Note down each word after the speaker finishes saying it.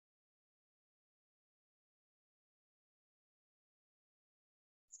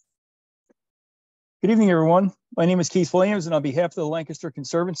Good evening, everyone. My name is Keith Williams, and on behalf of the Lancaster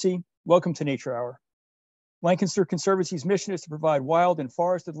Conservancy, welcome to Nature Hour. Lancaster Conservancy's mission is to provide wild and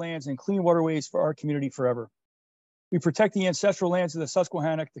forested lands and clean waterways for our community forever. We protect the ancestral lands of the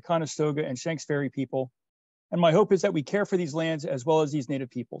Susquehanna, the Conestoga, and Shanks Ferry people, and my hope is that we care for these lands as well as these native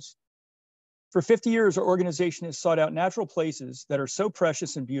peoples. For 50 years, our organization has sought out natural places that are so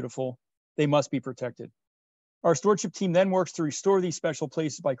precious and beautiful, they must be protected. Our stewardship team then works to restore these special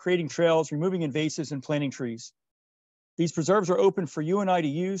places by creating trails, removing invasives, and planting trees. These preserves are open for you and I to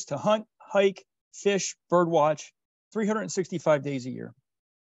use to hunt, hike, fish, birdwatch 365 days a year.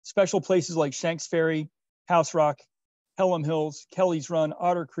 Special places like Shanks Ferry, House Rock, Hellam Hills, Kelly's Run,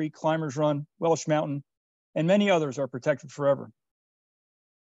 Otter Creek, Climbers Run, Welsh Mountain, and many others are protected forever.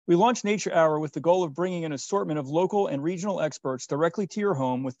 We launched Nature Hour with the goal of bringing an assortment of local and regional experts directly to your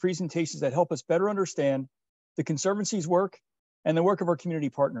home with presentations that help us better understand the Conservancy's work and the work of our community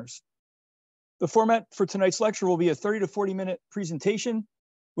partners. The format for tonight's lecture will be a 30 to 40 minute presentation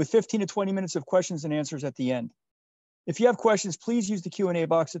with 15 to 20 minutes of questions and answers at the end. If you have questions, please use the Q&A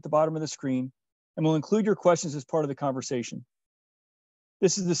box at the bottom of the screen, and we'll include your questions as part of the conversation.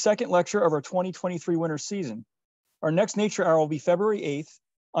 This is the second lecture of our 2023 winter season. Our next Nature Hour will be February 8th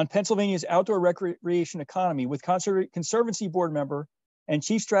on Pennsylvania's outdoor recreation economy with Conservancy board member and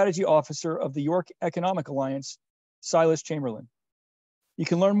Chief Strategy Officer of the York Economic Alliance, Silas Chamberlain. You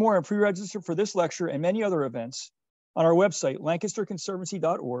can learn more and pre-register for this lecture and many other events on our website,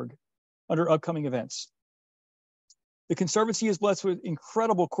 lancasterconservancy.org, under upcoming events. The Conservancy is blessed with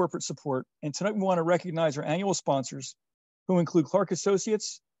incredible corporate support, and tonight we want to recognize our annual sponsors, who include Clark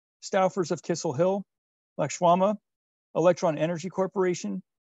Associates, Stauffer's of Kissel Hill, Lakshwama, Electron Energy Corporation,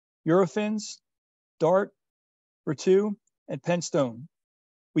 Eurofins, DART, Vertu, and Penn Stone.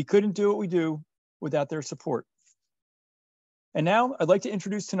 We couldn't do what we do without their support. And now I'd like to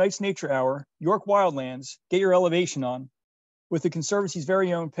introduce tonight's Nature Hour, York Wildlands, Get Your Elevation On, with the Conservancy's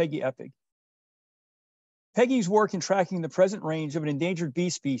very own Peggy Eppig. Peggy's work in tracking the present range of an endangered bee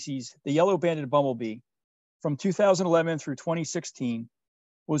species, the yellow-banded bumblebee, from 2011 through 2016,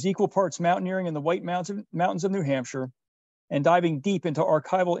 was equal parts mountaineering in the White Mountains of New Hampshire and diving deep into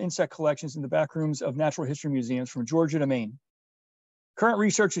archival insect collections in the back rooms of natural history museums from Georgia to Maine. Current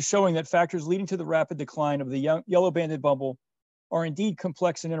research is showing that factors leading to the rapid decline of the yellow-banded bumble are indeed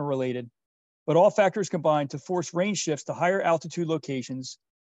complex and interrelated, but all factors combine to force range shifts to higher altitude locations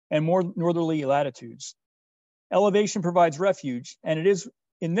and more northerly latitudes. Elevation provides refuge, and it is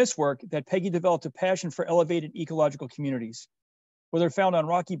in this work that Peggy developed a passion for elevated ecological communities, whether found on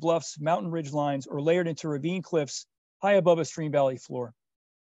rocky bluffs, mountain ridge lines, or layered into ravine cliffs high above a stream valley floor.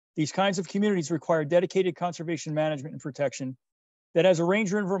 These kinds of communities require dedicated conservation management and protection that as a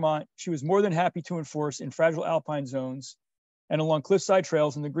ranger in Vermont, she was more than happy to enforce in fragile alpine zones and along cliffside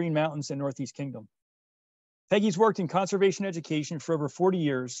trails in the Green Mountains and Northeast Kingdom. Peggy's worked in conservation education for over 40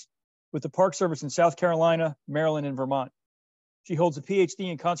 years with the Park Service in South Carolina, Maryland, and Vermont. She holds a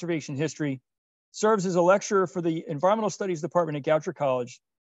PhD in conservation history, serves as a lecturer for the Environmental Studies Department at Goucher College,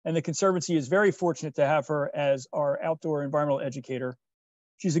 and the Conservancy is very fortunate to have her as our outdoor environmental educator.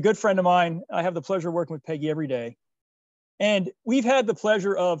 She's a good friend of mine. I have the pleasure of working with Peggy every day. And we've had the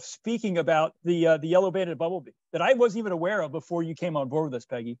pleasure of speaking about the yellow-banded bumblebee that I wasn't even aware of before you came on board with us,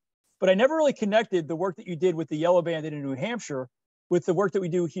 Peggy. But I never really connected the work that you did with the yellow-banded in New Hampshire with the work that we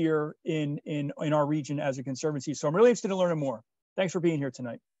do here in our region as a Conservancy. So I'm really interested in learning more. Thanks for being here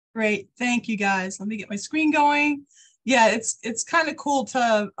tonight. Great, thank you guys. Let me get my screen going. Yeah, it's kind of cool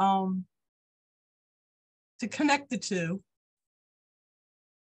to connect the two.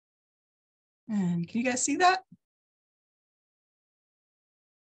 And can you guys see that?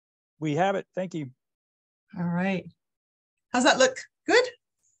 We have it. Thank you. All right. How's that look? Good?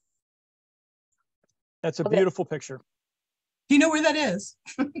 That's a beautiful picture. Do you know where that is?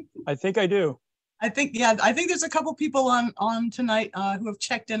 I think I do. I think there's a couple people on tonight who have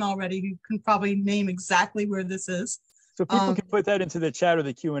checked in already who can probably name exactly where this is. So people can put that into the chat or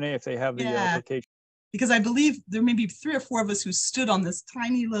the Q&A if they have the application. Because I believe there may be 3 or 4 of us who stood on this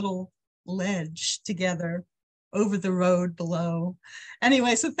tiny little ledge together over the road below.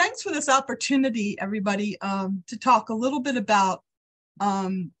 Anyway, so thanks for this opportunity, everybody, to talk a little bit about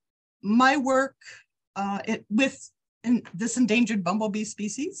my work with this endangered bumblebee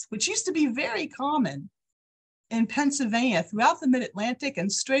species, which used to be very common in Pennsylvania throughout the mid-Atlantic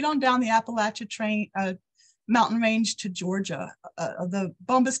and straight on down the Appalachia mountain range to Georgia. The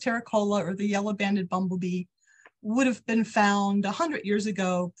Bombus terricola, or the yellow-banded bumblebee, would have been found 100 years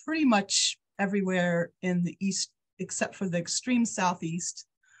ago pretty much everywhere in the East, except for the extreme Southeast.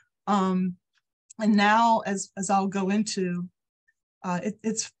 And now, as I'll go into,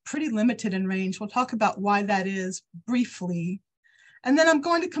 It's pretty limited in range. We'll talk about why that is briefly. And then I'm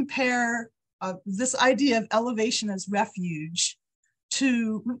going to compare this idea of elevation as refuge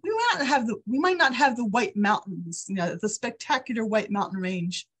to, we might not have the White Mountains, the spectacular White Mountain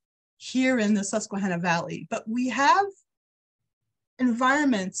Range here in the Susquehanna Valley, but we have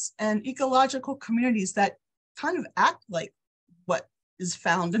environments and ecological communities that kind of act like what is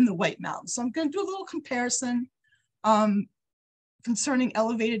found in the White Mountains. So I'm going to do a little comparison concerning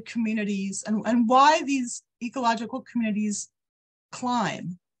elevated communities and why these ecological communities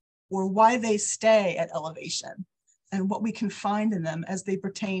climb or why they stay at elevation and what we can find in them as they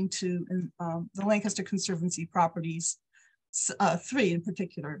pertain to the Lancaster Conservancy properties, 3 in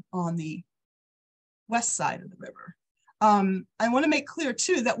particular on the west side of the river. I want to make clear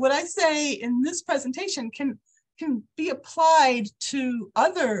too that what I say in this presentation can be applied to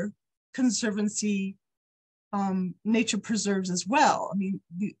other Conservancy nature preserves as well. I mean,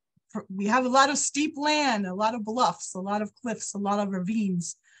 we have a lot of steep land, a lot of bluffs, a lot of cliffs, a lot of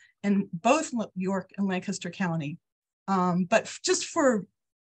ravines in both York and Lancaster County. But just for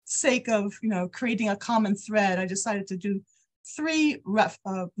sake of creating a common thread, I decided to do 3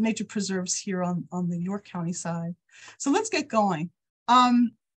 nature preserves here on the York County side. So let's get going.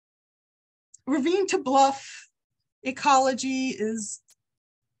 Ravine to bluff ecology is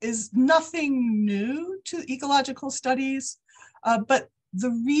nothing new to ecological studies, but the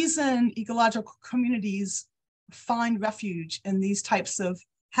reason ecological communities find refuge in these types of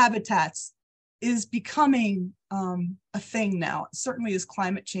habitats is becoming a thing now, certainly as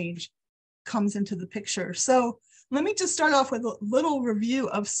climate change comes into the picture. So let me just start off with a little review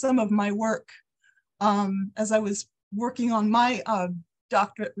of some of my work as I was working on my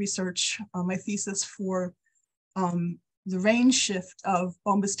doctorate research, my thesis for the range shift of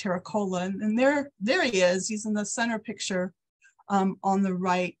Bombus terricola. And there he is, he's in the center picture on the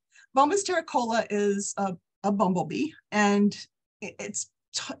right. Bombus terricola is a bumblebee, and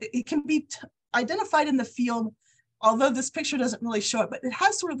it can be identified in the field, although this picture doesn't really show it, but it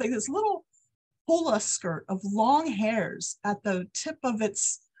has sort of like this little hula skirt of long hairs at the tip of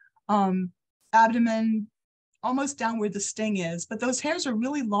its abdomen, almost down where the sting is. But those hairs are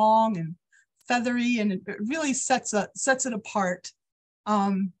really long and feathery, and it really sets it apart,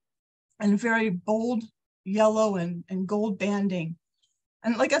 and very bold yellow and gold banding.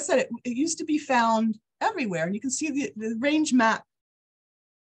 And like I said, it used to be found everywhere. And you can see the range map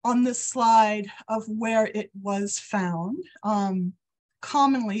on this slide of where it was found,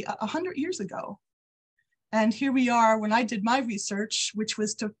 commonly 100 years ago. And here we are when I did my research, which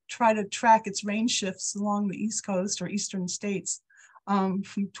was to try to track its range shifts along the East Coast or Eastern states from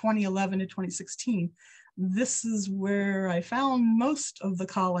 2011 to 2016. This is where I found most of the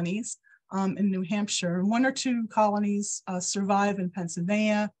colonies in New Hampshire. 1 or 2 colonies survive in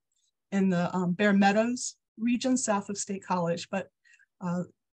Pennsylvania, in the Bare Meadows region south of State College. But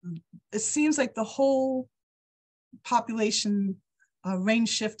it seems like the whole population range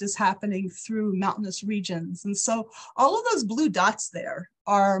shift is happening through mountainous regions. And so all of those blue dots there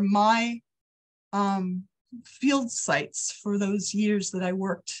are my field sites for those years that I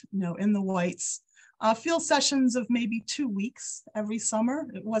worked, in the Whites. Field sessions of maybe 2 weeks every summer.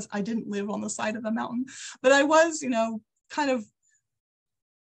 I didn't live on the side of the mountain, but I was, kind of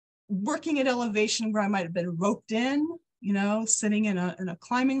working at elevation where I might have been roped in, sitting in a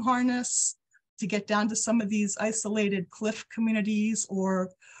climbing harness to get down to some of these isolated cliff communities, or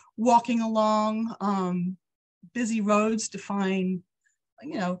walking along busy roads to find,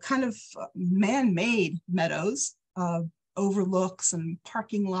 kind of man-made meadows, overlooks and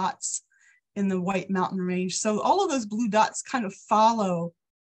parking lots in the White Mountain Range. So all of those blue dots kind of follow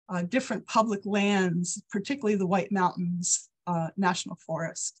different public lands, particularly the White Mountains National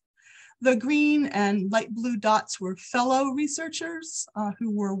Forest. The green and light blue dots were fellow researchers who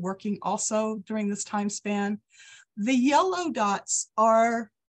were working also during this time span. The yellow dots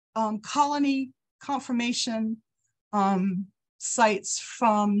are colony confirmation sites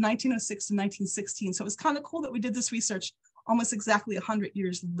from 1906 to 1916. So it was kind of cool that we did this research almost exactly 100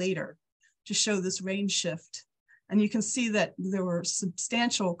 years later to show this range shift. And you can see that there were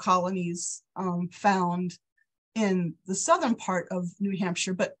substantial colonies found in the southern part of New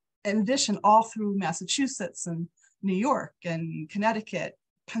Hampshire, but in addition, all through Massachusetts and New York and Connecticut,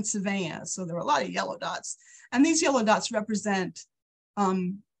 Pennsylvania. So there were a lot of yellow dots. And these yellow dots represent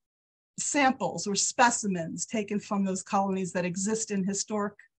samples or specimens taken from those colonies that exist in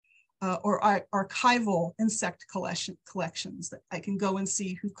historic or archival insect collections that I can go and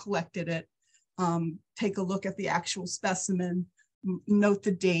see who collected it, take a look at the actual specimen, note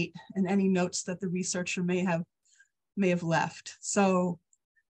the date and any notes that the researcher may have may have left. So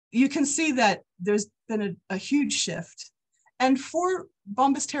you can see that there's been a huge shift. And for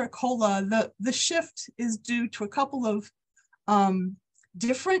Bombus terricola, the shift is due to a couple of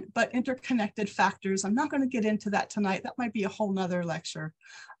different but interconnected factors. I'm not going to get into that tonight. That might be a whole nother lecture.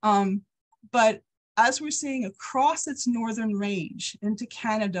 But as we're seeing across its northern range into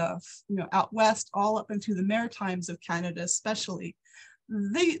Canada, out west, all up into the Maritimes of Canada especially,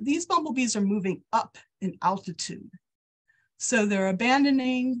 these bumblebees are moving up in altitude. So they're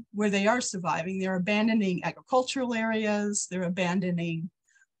abandoning where they are surviving. They're abandoning agricultural areas. They're abandoning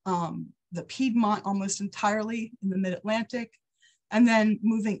the Piedmont almost entirely in the mid-Atlantic, and then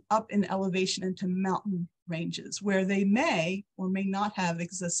moving up in elevation into mountain ranges where they may or may not have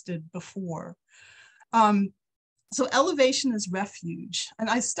existed before. So elevation is refuge. And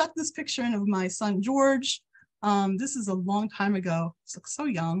I stuck this picture in of my son, George. This is a long time ago. He looks so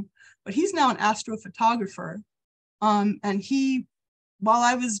young, but he's now an astrophotographer. And he, while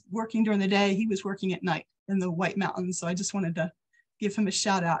I was working during the day, he was working at night in the White Mountains. So I just wanted to give him a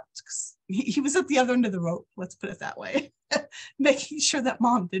shout out. He was at the other end of the rope, let's put it that way, making sure that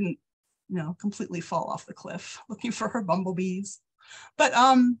mom didn't, completely fall off the cliff looking for her bumblebees. But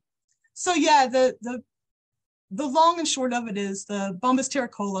so yeah, the long and short of it is the Bombus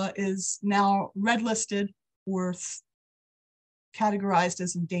terricola is now red listed or categorized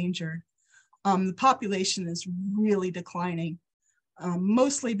as endangered. The population is really declining,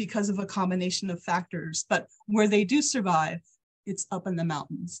 mostly because of a combination of factors, but where they do survive, it's up in the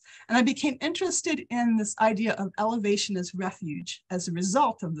mountains. And I became interested in this idea of elevation as refuge as a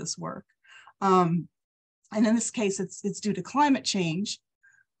result of this work. And in this case, it's due to climate change.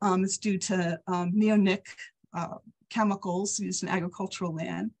 It's due to neonic chemicals used in agricultural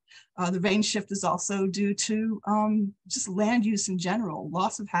land. The range shift is also due to just land use in general,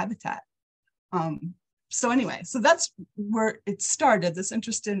 loss of habitat. So anyway, so that's where it started, this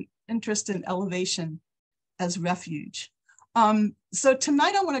interest in elevation as refuge. So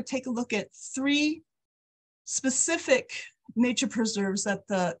tonight I want to take a look at 3 specific nature preserves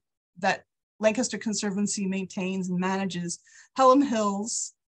that Lancaster Conservancy maintains and manages. Hellam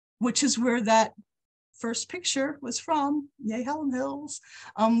Hills, which is where that first picture was from. Yay, Hellam Hills.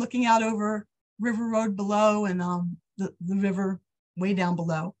 Looking out over River Road below and the river way down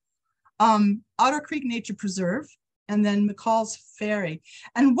below. Otter Creek Nature Preserve, and then McCall's Ferry.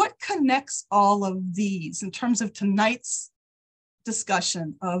 And what connects all of these in terms of tonight's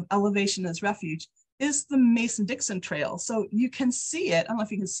discussion of elevation as refuge is the Mason-Dixon Trail. So you can see it. I don't know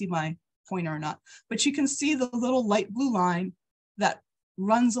if you can see my pointer or not, but you can see the little light blue line that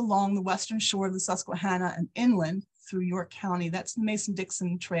runs along the western shore of the Susquehanna and inland through York County. That's the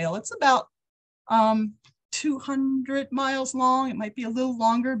Mason-Dixon Trail. It's about 200 miles long. It might be a little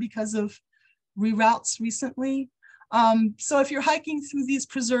longer because of reroutes recently. So if you're hiking through these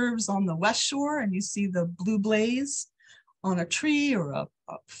preserves on the west shore and you see the blue blaze on a tree or a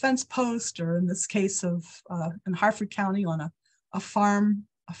fence post, or in this case of in Harford County on a farm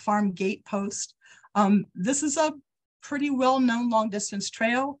gate post, this is a pretty well-known long-distance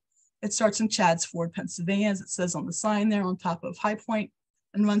trail. It starts in Chadds Ford, Pennsylvania, as it says on the sign there on top of High Point,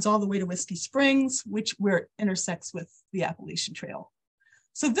 and runs all the way to Whiskey Springs, where it intersects with the Appalachian Trail.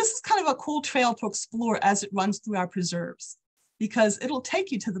 So this is kind of a cool trail to explore as it runs through our preserves, because it'll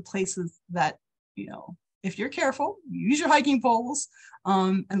take you to the places that, if you're careful, use your hiking poles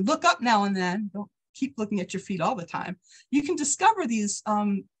and look up now and then, don't keep looking at your feet all the time, you can discover these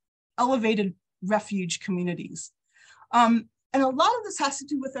elevated refuge communities. And a lot of this has to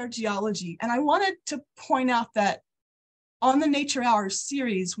do with our geology. And I wanted to point out that on the Nature Hour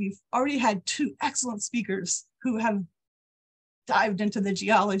series, we've already had 2 excellent speakers who have dived into the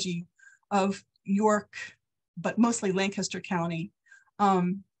geology of York, but mostly Lancaster County.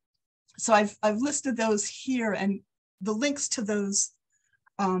 So I've listed those here, and the links to those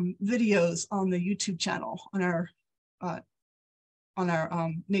videos on the YouTube channel on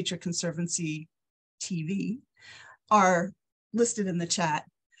our Nature Conservancy TV are listed in the chat.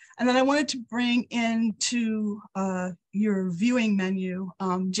 And then I wanted to bring into your viewing menu,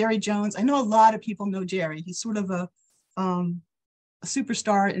 Jerry Jones. I know a lot of people know Jerry. He's sort of a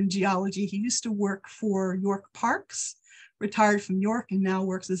superstar in geology. He used to work for York Parks, retired from York, and now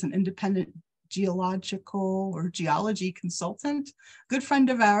works as an independent geological or geology consultant. Good friend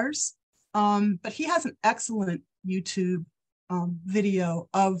of ours. But he has an excellent YouTube video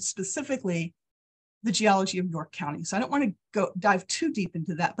of specifically the geology of York County. So I don't want to dive too deep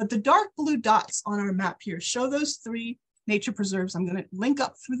into that, but the dark blue dots on our map here show those 3 nature preserves. I'm going to link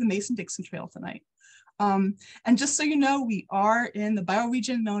up through the Mason-Dixon Trail tonight. And just so you know, we are in the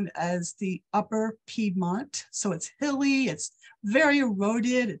bioregion known as the Upper Piedmont. So it's hilly, it's very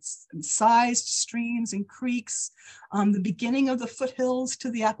eroded, it's incised streams and creeks, the beginning of the foothills to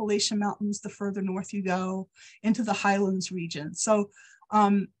the Appalachian Mountains, the further north you go, into the highlands region. So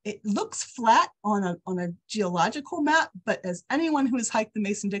it looks flat on a geological map, but as anyone who has hiked the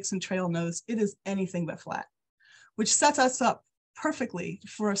Mason-Dixon Trail knows, it is anything but flat, which sets us up perfectly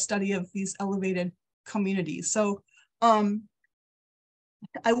for a study of these elevated communities. So I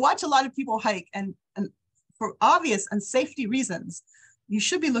watch a lot of people hike, and for obvious and safety reasons, you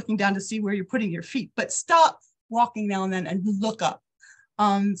should be looking down to see where you're putting your feet, but stop walking now and then and look up.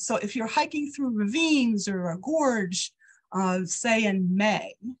 So if you're hiking through ravines or a gorge, say in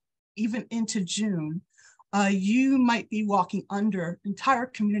May, even into June, you might be walking under entire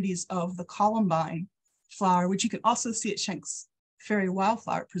communities of the columbine flower, which you can also see at Schenck's Ferry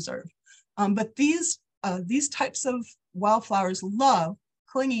Wildflower Preserve. But these types of wildflowers love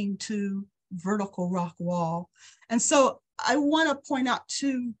clinging to vertical rock wall. And so I want to point out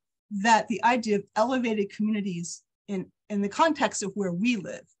too that the idea of elevated communities in the context of where we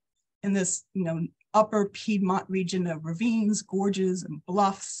live, in this upper Piedmont region of ravines, gorges, and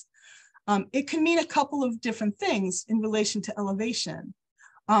bluffs, it can mean a couple of different things in relation to elevation.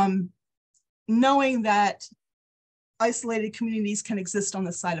 Knowing that isolated communities can exist on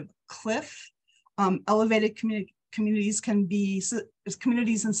the side of a cliff. Elevated communities can be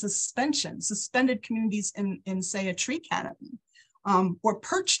communities in suspension, suspended communities in say a tree canopy, or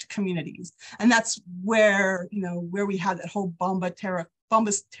perched communities. And that's where, where we have that whole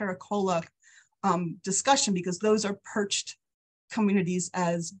Bombus terricola discussion, because those are perched communities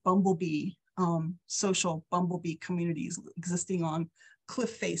as bumblebee, social bumblebee communities existing on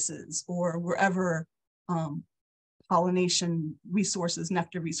cliff faces or wherever pollination resources,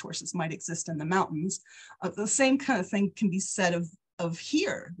 nectar resources might exist in the mountains. The same kind of thing can be said of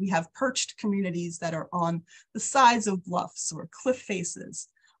here. We have perched communities that are on the sides of bluffs or cliff faces,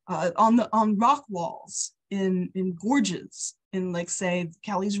 on rock walls, in gorges, in like say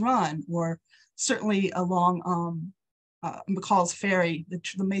Callie's Run, or certainly along McCall's Ferry,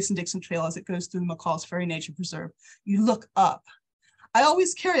 the Mason-Dixon Trail as it goes through McCall's Ferry Nature Preserve. You look up. I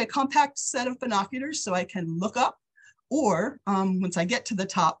always carry a compact set of binoculars so I can look up, or once I get to the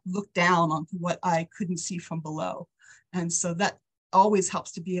top, look down onto what I couldn't see from below. And so that always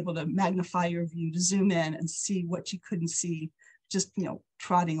helps to be able to magnify your view, to zoom in and see what you couldn't see, just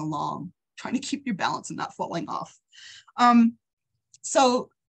trotting along, trying to keep your balance and not falling off. So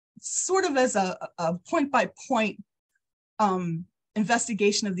sort of as a point-by-point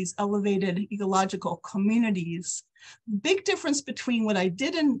investigation of these elevated ecological communities, big difference between what I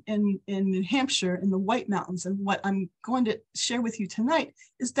did in New Hampshire in the White Mountains and what I'm going to share with you tonight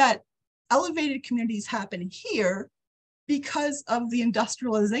is that elevated communities happen here because of the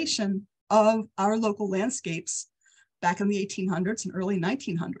industrialization of our local landscapes back in the 1800s and early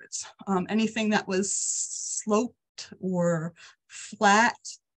 1900s. Anything that was sloped or flat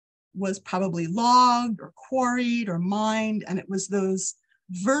was probably logged or quarried or mined, and it was those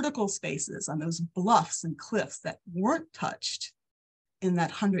vertical spaces on those bluffs and cliffs that weren't touched in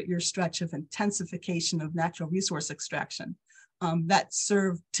that 100-year stretch of intensification of natural resource extraction that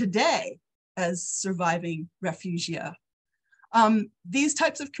serve today as surviving refugia. These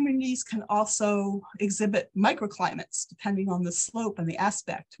types of communities can also exhibit microclimates depending on the slope and the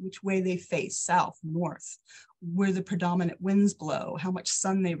aspect, which way they face, south, north, where the predominant winds blow, how much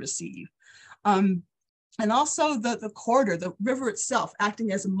sun they receive. And also the corridor, the river itself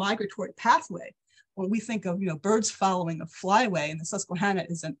acting as a migratory pathway. When we think of birds following a flyway, and the Susquehanna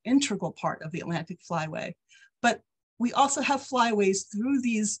is an integral part of the Atlantic flyway, but we also have flyways through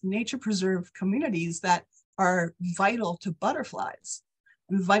these nature preserve communities that are vital to butterflies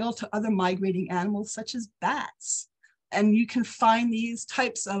and vital to other migrating animals such as bats. And you can find these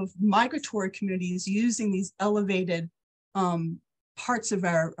types of migratory communities using these elevated parts of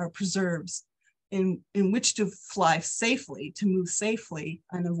our preserves in which to fly safely, to move safely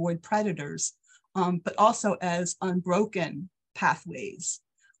and avoid predators, but also as unbroken pathways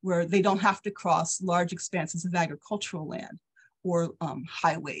where they don't have to cross large expanses of agricultural land or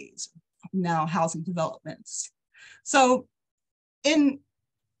highways, now housing developments. So in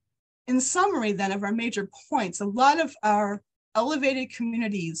summary then of our major points, a lot of our elevated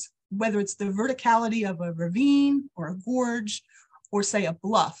communities, whether it's the verticality of a ravine or a gorge, or say a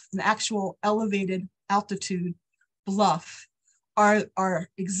bluff, an actual elevated altitude bluff, are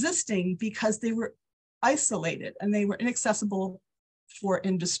existing because they were isolated and they were inaccessible for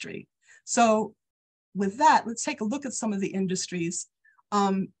industry. So with that, let's take a look at some of the industries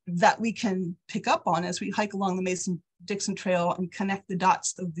that we can pick up on as we hike along the Mason-Dixon Trail and connect the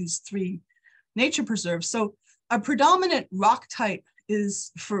dots of these three nature preserves. So a predominant rock type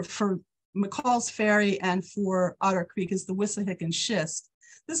is for McCall's Ferry and for Otter Creek is the Wissahickon schist.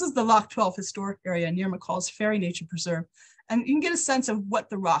 This is the Loch 12 historic area near McCall's Ferry Nature Preserve. And you can get a sense of what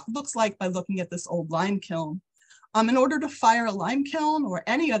the rock looks like by looking at this old lime kiln. In order to fire a lime kiln or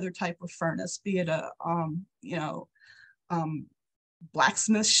any other type of furnace, be it a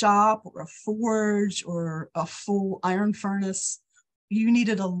blacksmith shop or a forge or a full iron furnace, you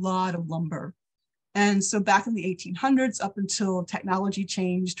needed a lot of lumber. And so back in the 1800s, up until technology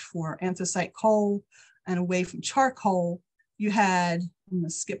changed for anthracite coal and away from charcoal, you had, I'm going to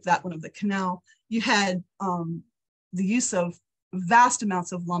skip that one of the canal, you had the use of vast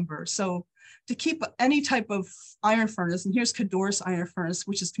amounts of lumber. So to keep any type of iron furnace, and here's Cadorus iron furnace,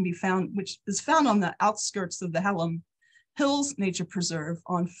 which is found on the outskirts of the Hellam Hills Nature Preserve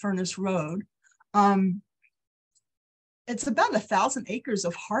on Furnace Road. It's about 1,000 acres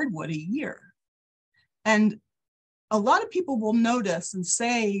of hardwood a year. And a lot of people will notice and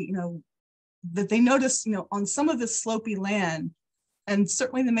say, that they notice, on some of this slopey land, and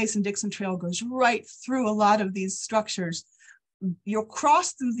certainly the Mason-Dixon Trail goes right through a lot of these structures. You'll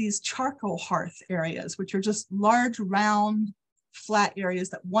cross through these charcoal hearth areas, which are just large, round, flat areas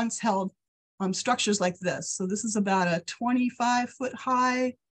that once held structures like this. So this is about a 25-foot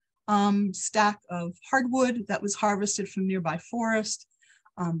high stack of hardwood that was harvested from nearby forest.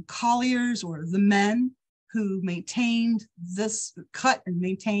 Colliers, or the men who maintained this, cut and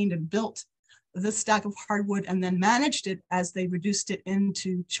maintained and built this stack of hardwood and then managed it as they reduced it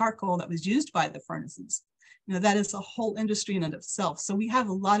into charcoal that was used by the furnaces. That is a whole industry in and of itself. So we have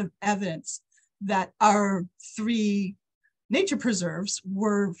a lot of evidence that our three nature preserves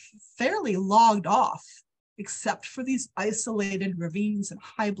were fairly logged off, except for these isolated ravines and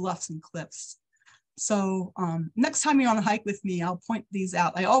high bluffs and cliffs. So next time you're on a hike with me, I'll point these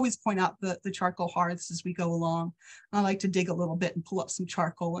out. I always point out the charcoal hearths as we go along. I like to dig a little bit and pull up some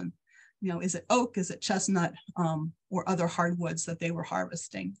charcoal and, is it oak, is it chestnut, or other hardwoods that they were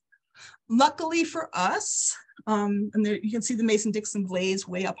harvesting. Luckily for us, and there you can see the Mason-Dixon blaze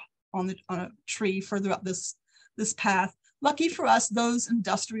way up on a tree further up this path. Lucky for us, those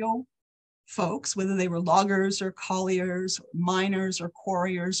industrial folks, whether they were loggers or colliers, or miners or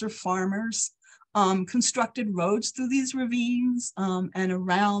quarriers or farmers, constructed roads through these ravines and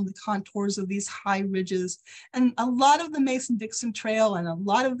around the contours of these high ridges. And a lot of the Mason-Dixon Trail and a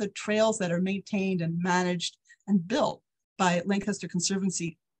lot of the trails that are maintained and managed and built by Lancaster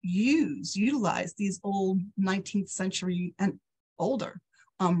Conservancy utilize these old 19th century and older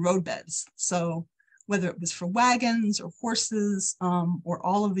roadbeds. So whether it was for wagons or horses or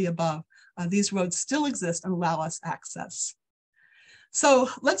all of the above, these roads still exist and allow us access. So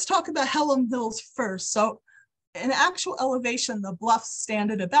let's talk about Hellam Hills first. So in actual elevation, the bluffs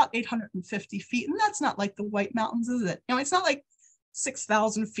stand at about 850 feet, and that's not like the White Mountains, is it? It's not like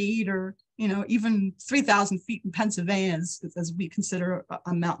 6,000 feet or, even 3,000 feet in Pennsylvania as we consider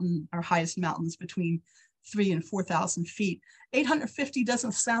a mountain, our highest mountains between 3,000 and 4,000 feet. 850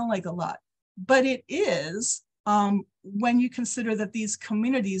 doesn't sound like a lot, but it is when you consider that these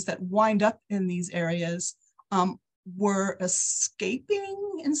communities that wind up in these areas were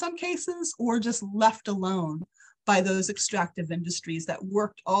escaping in some cases or just left alone by those extractive industries that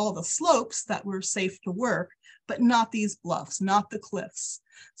worked all the slopes that were safe to work, but not these bluffs, not the cliffs.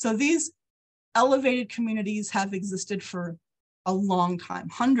 So these elevated communities have existed for a long time,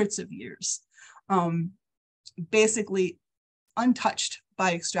 hundreds of years, basically untouched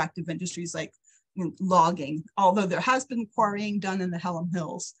by extractive industries like logging. Although there has been quarrying done in the Hellam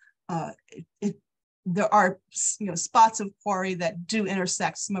Hills, there are spots of quarry that do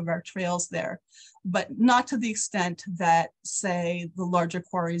intersect some of our trails there, but not to the extent that, say, the larger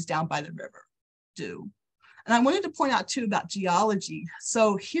quarries down by the river do. And I wanted to point out too about geology.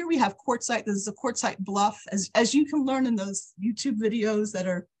 So here we have quartzite. This is a quartzite bluff, as you can learn in those YouTube videos that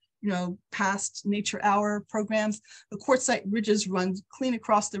are past Nature Hour programs. The quartzite ridges run clean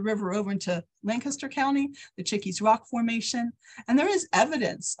across the river over into Lancaster County, the Chickies Rock Formation. And there is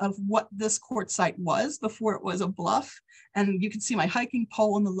evidence of what this quartzite was before it was a bluff. And you can see my hiking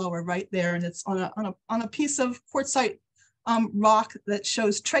pole in the lower right there. And it's on a piece of quartzite rock that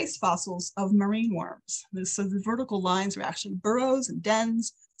shows trace fossils of marine worms. So the vertical lines are actually burrows and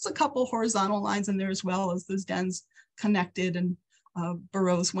dens. There's a couple horizontal lines in there as well as those dens connected, and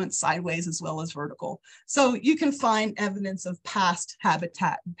burrows went sideways as well as vertical. So you can find evidence of past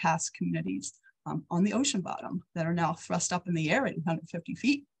habitat and past communities on the ocean bottom that are now thrust up in the air at 150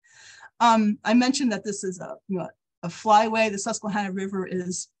 feet. I mentioned that this is flyway. The Susquehanna River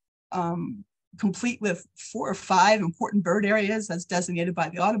is complete with 4 or 5 important bird areas as designated by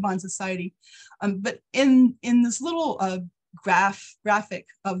the Audubon Society. But in this little graphic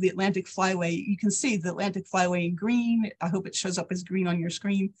of the Atlantic Flyway, you can see the Atlantic Flyway in green. I hope it shows up as green on your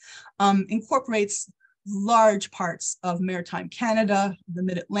screen. Incorporates large parts of maritime Canada, the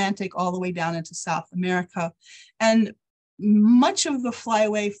mid-Atlantic, all the way down into South America. And much of the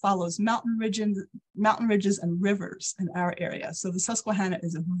flyway follows mountain ridges and rivers in our area. So the Susquehanna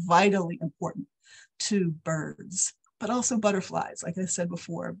is vitally important to birds, but also butterflies, like I said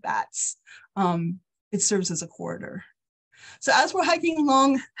before, bats. It serves as a corridor. So as we're hiking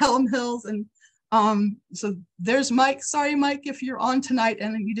along Hellam Hills, and so there's Mike. Sorry, Mike, if you're on tonight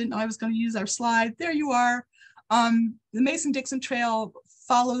and you didn't know I was going to use our slide. There you are. The Mason-Dixon Trail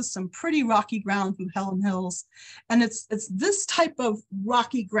follows some pretty rocky ground through Hellam Hills, and it's this type of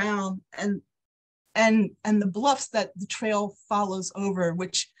rocky ground and the bluffs that the trail follows over,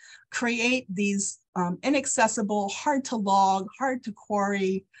 which create these inaccessible, hard to log, hard to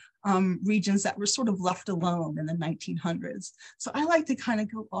quarry regions that were sort of left alone in the 1900s. So I like to kind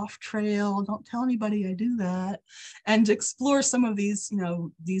of go off trail, don't tell anybody I do that, and explore some of these,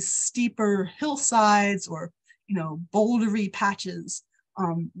 these steeper hillsides or, bouldery patches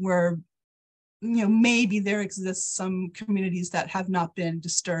where, maybe there exists some communities that have not been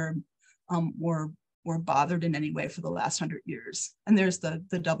disturbed or bothered in any way for the last 100 years. And there's the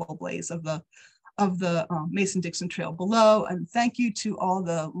double blaze of the Mason-Dixon Trail below. And thank you to all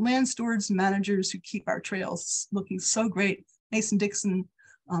the land stewards, managers who keep our trails looking so great. Mason-Dixon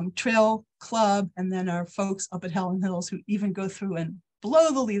Trail Club, and then our folks up at Hellam Hills who even go through and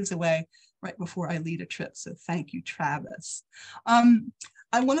blow the leaves away right before I lead a trip. So thank you, Travis.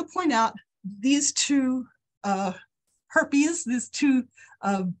 I want to point out these two herpes, these two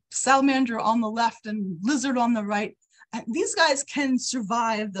salamander on the left and lizard on the right. These guys can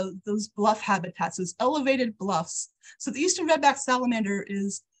survive those bluff habitats, those elevated bluffs. So the eastern redback salamander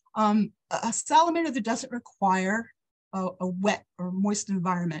is a salamander that doesn't require a wet or moist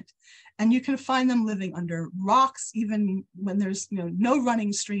environment. And you can find them living under rocks, even when there's no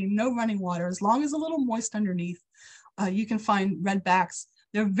running stream, no running water, as long as a little moist underneath. You can find redbacks.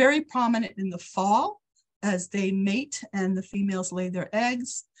 They're very prominent in the fall as they mate and the females lay their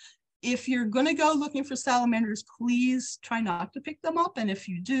eggs. If you're going to go looking for salamanders, please try not to pick them up. And if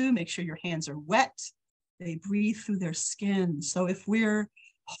you do, make sure your hands are wet. They breathe through their skin. So if we're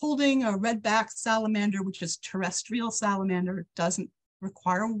holding a redback salamander, which is terrestrial salamander, it doesn't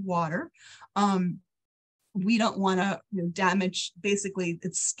require water. We don't want to damage basically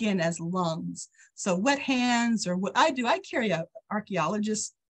its skin as lungs. So wet hands, or what I do, I carry an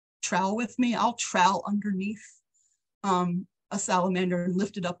archaeologist trowel with me. I'll trowel underneath a salamander and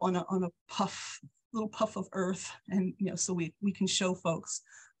lift it up on a little puff of earth, and so we can show folks.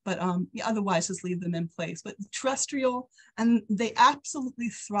 But otherwise, just leave them in place. But terrestrial, and they absolutely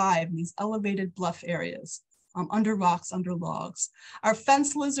thrive in these elevated bluff areas, under rocks, under logs. Our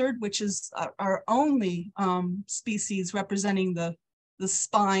fence lizard, which is our only species representing the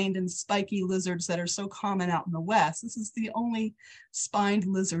spined and spiky lizards that are so common out in the West. This is the only spined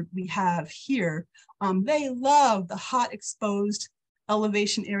lizard we have here. They love the hot exposed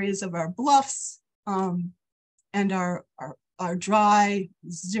elevation areas of our bluffs and our dry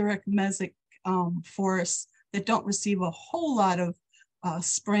xeric mesic forests that don't receive a whole lot of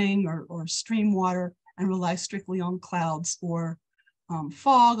spring or stream water and rely strictly on clouds or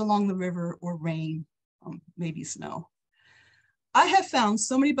fog along the river or rain, maybe snow. I have found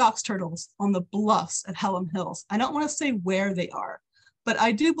so many box turtles on the bluffs at Hellam Hills. I don't want to say where they are, but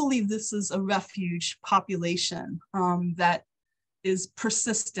I do believe this is a refuge population that is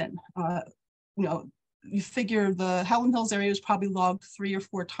persistent. You figure the Hellam Hills area was probably logged 3 or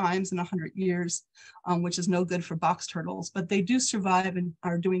 4 times in 100 years, which is no good for box turtles, but they do survive and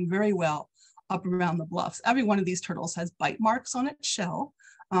are doing very well up around the bluffs. Every one of these turtles has bite marks on its shell.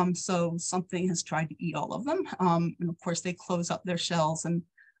 So something has tried to eat all of them. And of course they close up their shells and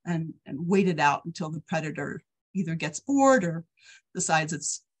wait it out until the predator either gets bored or decides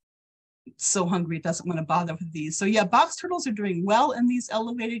it's so hungry it doesn't want to bother with these. So yeah, box turtles are doing well in these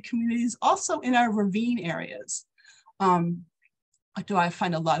elevated communities, also in our ravine areas. Do I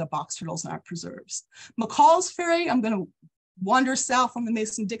find a lot of box turtles in our preserves. McCall's Ferry, I'm going to wander south on the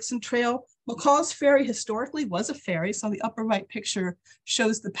Mason-Dixon Trail. McCall's Ferry historically was a ferry. So the upper right picture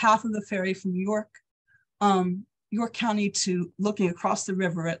shows the path of the ferry from York County to looking across the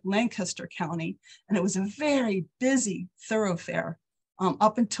river at Lancaster County. And it was a very busy thoroughfare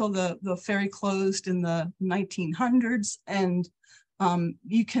up until the ferry closed in the 1900s. And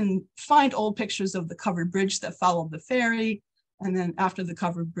You can find old pictures of the covered bridge that followed the ferry. And then after the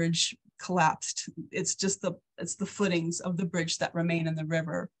covered bridge collapsed, it's the footings of the bridge that remain in the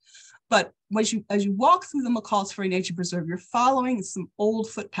river. But as you walk through the McCall's Ferry Nature Preserve, you're following some old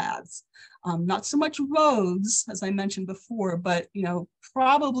footpaths, not so much roads, as I mentioned before, but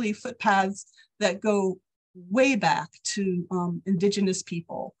probably footpaths that go way back to indigenous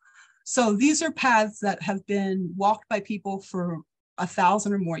people. So these are paths that have been walked by people for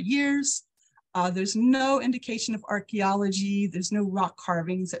 1,000 or more years. There's no indication of archaeology. There's no rock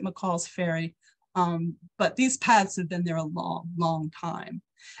carvings at McCall's Ferry, but these paths have been there a long, long time.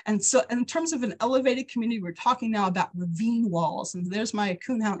 And so in terms of an elevated community, we're talking now about ravine walls. And there's my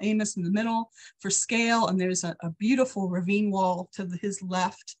coonhound Amos in the middle for scale. And there's a beautiful ravine wall to his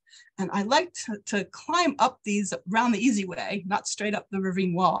left. And I like to climb up these around the easy way, not straight up the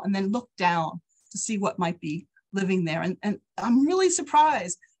ravine wall, and then look down to see what might be living there. And I'm really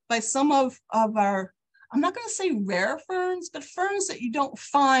surprised by some of our, I'm not going to say rare ferns, but ferns that you don't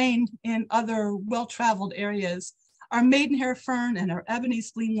find in other well-traveled areas. Our maidenhair fern and our ebony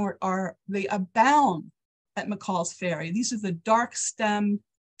spleenwort they abound at McCall's Ferry. These are the dark stemmed,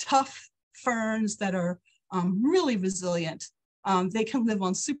 tough ferns that are really resilient. They can live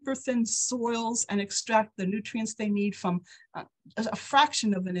on super thin soils and extract the nutrients they need from a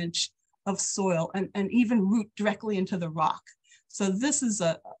fraction of an inch of soil and even root directly into the rock. So this is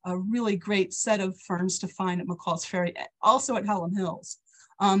a really great set of ferns to find at McCall's Ferry, also at Hellam Hills.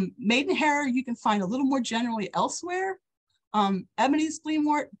 Maidenhair you can find a little more generally elsewhere. Ebony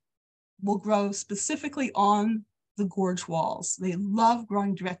spleenwort will grow specifically on the gorge walls. They love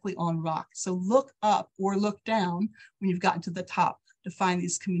growing directly on rock. So look up or look down when you've gotten to the top to find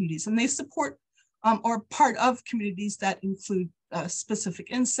these communities. And they support or part of communities that include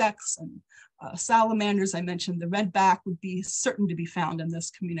specific insects and salamanders. I mentioned the redback would be certain to be found in this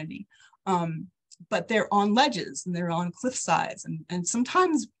community. But they're on ledges and they're on cliff sides and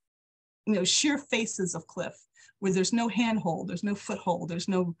sometimes, sheer faces of cliff where there's no handhold, there's no foothold, there's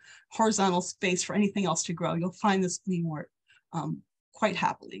no horizontal space for anything else to grow. You'll find this spleenwort quite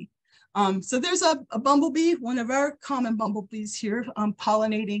happily. So there's a bumblebee, one of our common bumblebees here,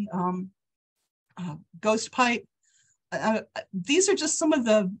 pollinating ghost pipe. These are just some of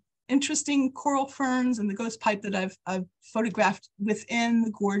the interesting coral ferns and the ghost pipe that I've photographed within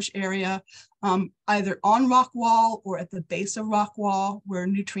the gorge area, either on rock wall or at the base of rock wall where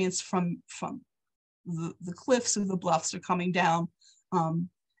nutrients from the cliffs or the bluffs are coming down,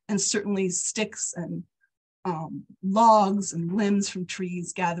 and certainly sticks and logs and limbs from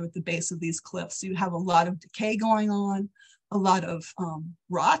trees gather at the base of these cliffs. So you have a lot of decay going on, a lot of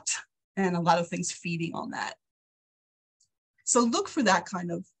rot, and a lot of things feeding on that. So look for that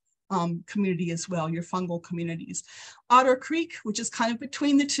kind of community as well, your fungal communities. Otter Creek, which is kind of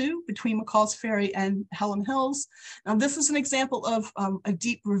between the two, between McCall's Ferry and Hellam Hills. Now this is an example of a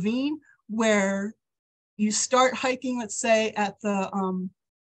deep ravine where you start hiking, let's say at the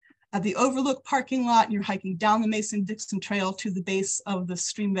Overlook parking lot, and you're hiking down the Mason-Dixon Trail to the base of the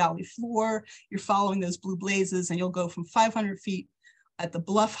stream valley floor. You're following those blue blazes and you'll go from 500 feet at the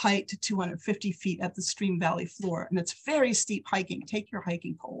bluff height to 250 feet at the stream valley floor. And it's very steep hiking. Take your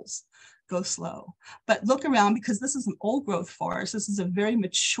hiking poles, go slow. But look around because this is an old growth forest. This is a very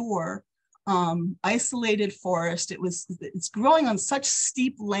mature, isolated forest. It's growing on such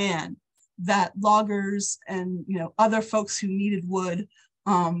steep land that loggers and other folks who needed wood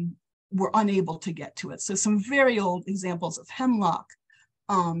were unable to get to it. So some very old examples of hemlock,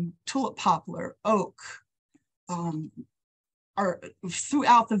 tulip poplar, oak, are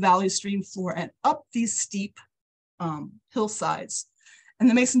throughout the valley stream floor and up these steep hillsides. And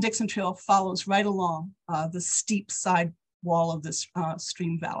the Mason-Dixon Trail follows right along the steep side wall of this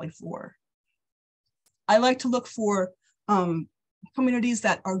stream valley floor. I like to look for communities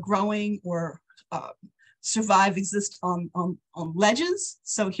that are growing or exist on ledges.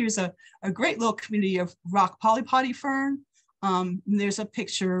 So here's a great little community of rock polypody fern. There's a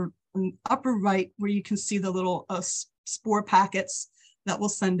picture in the upper right where you can see the little spore packets that will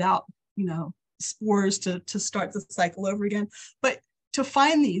send out, spores to start the cycle over again. But to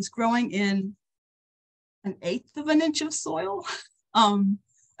find these growing in 1/8 of an inch of soil,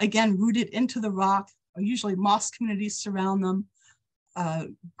 again, rooted into the rock, usually moss communities surround them.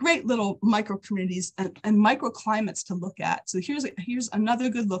 Great little micro communities and microclimates to look at. So here's another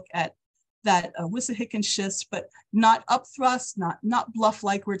good look at that Wissahickon schist, but not up thrust, not bluff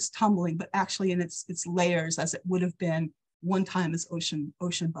like where it's tumbling, but actually in its layers as it would have been one time as ocean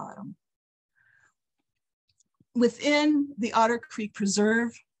bottom. Within the Otter Creek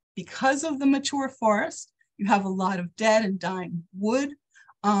Preserve, because of the mature forest, You have a lot of dead and dying wood,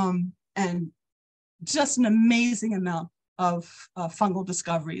 and just an amazing amount of fungal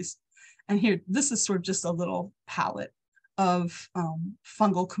discoveries. And here, this is sort of just a little palette of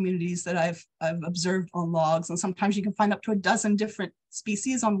fungal communities that I've observed on logs. And sometimes you can find up to a dozen different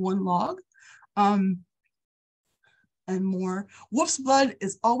species on one log. And more. Wolf's blood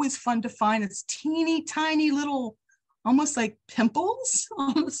is always fun to find. It's teeny tiny little, almost like pimples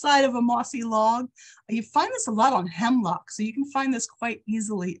on the side of a mossy log. You find this a lot on hemlock, so you can find this quite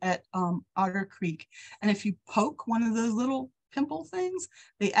easily at Otter Creek. And if you poke one of those little pimple things,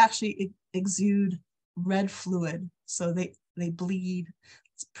 they actually exude red fluid, so they bleed.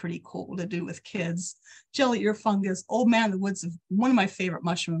 It's pretty cool to do with kids. Jelly ear fungus, old man in the woods, is one of my favorite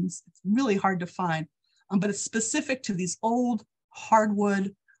mushrooms. It's really hard to find. But it's specific to these old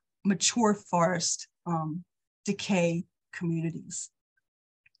hardwood, mature forest decay communities.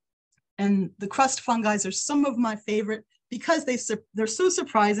 And the crust fungi are some of my favorite because they're so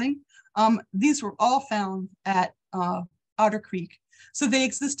surprising. These were all found at Otter Creek. So they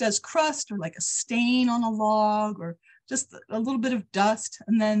exist as crust or like a stain on a log or just a little bit of dust.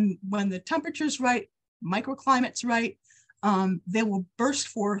 And then when the temperature's right, microclimate's right, they will burst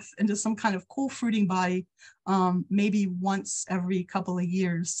forth into some kind of cool fruiting body, maybe once every couple of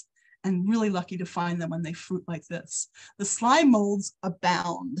years, and really lucky to find them when they fruit like this. The slime molds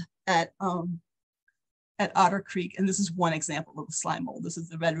abound at Otter Creek, and this is one example of the slime mold. This is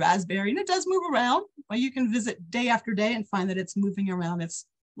the red raspberry, and it does move around. Well, you can visit day after day and find that it's moving around its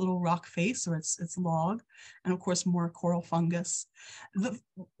little rock face or its log, and of course more coral fungus. The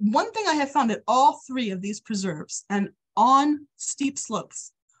one thing I have found at all three of these preserves and on steep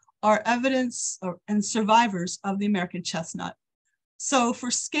slopes are evidence and survivors of the American chestnut. So for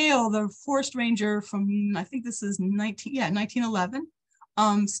scale, the forest ranger from, I think this is 1911,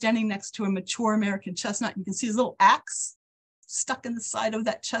 standing next to a mature American chestnut. You can see his little axe stuck in the side of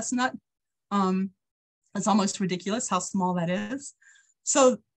that chestnut. It's almost ridiculous how small that is.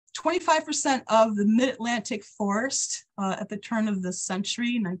 So 25% of the mid-Atlantic forest at the turn of the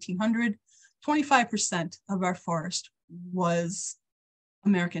century, 1900, 25% of our forest was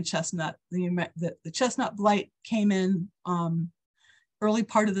American chestnut. The chestnut blight came in early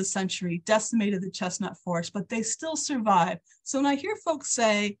part of the century, decimated the chestnut forest, but they still survive. So when I hear folks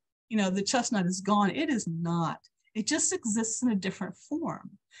say, you know, the chestnut is gone, it is not. It just exists in a different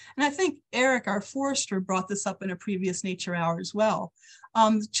form. And I think Eric, our forester, brought this up in a previous Nature Hour as well.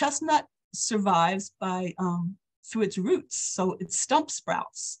 The chestnut survives by through its roots, so its stump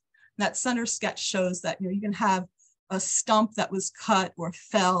sprouts. That center sketch shows that, you know, you can have a stump that was cut or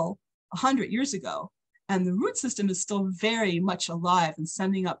fell 100 years ago, and the root system is still very much alive and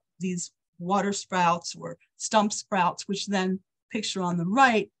sending up these water sprouts or stump sprouts, which then picture on the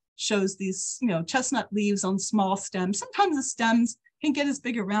right shows these, you know, chestnut leaves on small stems. Sometimes the stems can get as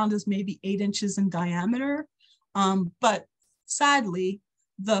big around as maybe 8 inches in diameter. But sadly,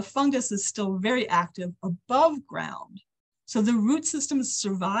 the fungus is still very active above ground. So the root systems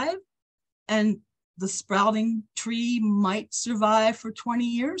survive, and the sprouting tree might survive for 20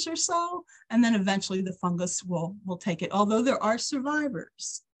 years or so, and then eventually the fungus will take it. Although there are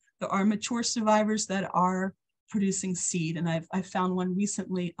survivors, there are mature survivors that are producing seed, and I found one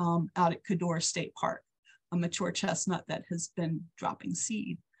recently out at Cador State Park, a mature chestnut that has been dropping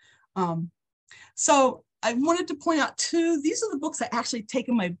seed. So I wanted to point out too, these are the books I actually take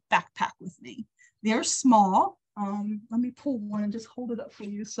in my backpack with me. They're small. Let me pull one and just hold it up for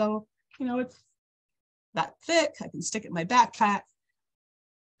you. So, you know, it's that thick. I can stick it in my backpack.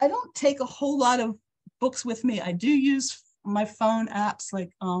 I don't take a whole lot of books with me. I do use my phone apps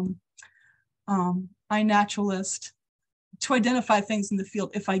like iNaturalist to identify things in the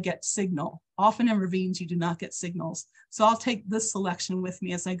field if I get signal. Often in ravines, you do not get signals. So I'll take this selection with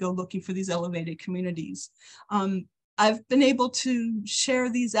me as I go looking for these elevated communities. I've been able to share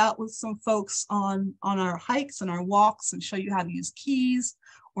these out with some folks on our hikes and our walks and show you how to use keys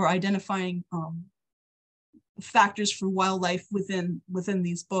or identifying factors for wildlife within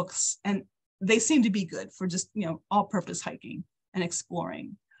these books. And they seem to be good for just, you know, all-purpose hiking and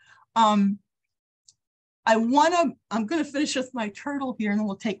exploring. I'm going to finish with my turtle here and then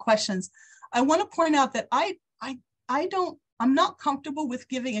we'll take questions. I want to point out that I'm not comfortable with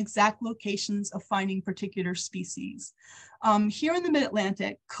giving exact locations of finding particular species. Here in the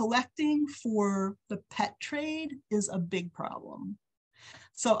Mid-Atlantic, collecting for the pet trade is a big problem.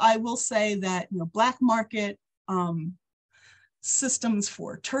 So I will say that, you know, black market systems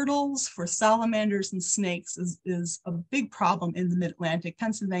for turtles, for salamanders and snakes is a big problem in the Mid-Atlantic,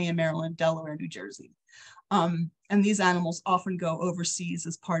 Pennsylvania, Maryland, Delaware, New Jersey. And these animals often go overseas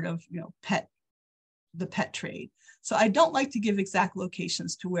as part of, you know, pet the pet trade. So I don't like to give exact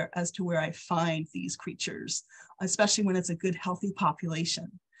locations as to where I find these creatures, especially when it's a good, healthy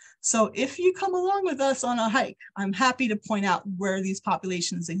population. So if you come along with us on a hike, I'm happy to point out where these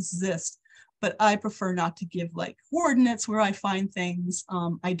populations exist, but I prefer not to give like coordinates where I find things.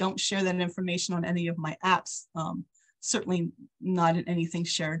 I don't share that information on any of my apps, certainly not in anything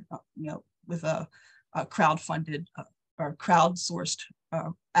shared, with a crowd-funded or crowdsourced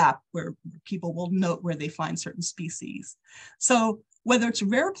app where people will note where they find certain species. So whether it's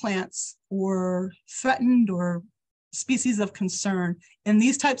rare plants or threatened or species of concern in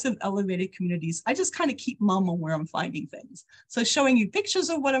these types of elevated communities, I just kind of keep mum on where I'm finding things. So showing you pictures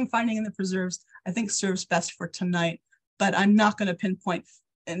of what I'm finding in the preserves, I think serves best for tonight, but I'm not going to pinpoint,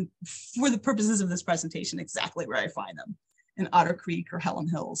 and for the purposes of this presentation, exactly where I find them in Otter Creek or Hellam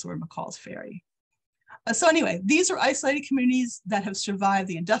Hills or McCall's Ferry. So anyway, these are isolated communities that have survived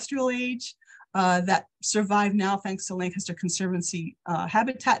the industrial age, that survive now thanks to Lancaster Conservancy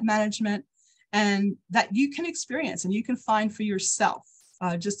habitat management, and that you can experience and you can find for yourself.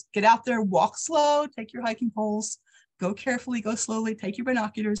 Just get out there, walk slow, take your hiking poles, go carefully, go slowly, take your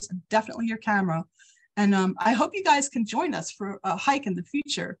binoculars, and definitely your camera. And I hope you guys can join us for a hike in the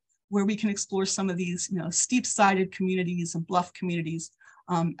future where we can explore some of these steep-sided communities and bluff communities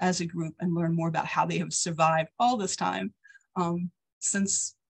as a group and learn more about how they have survived all this time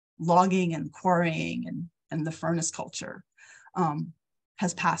since logging and quarrying and the furnace culture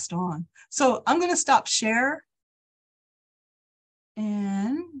has passed on. So I'm going to stop share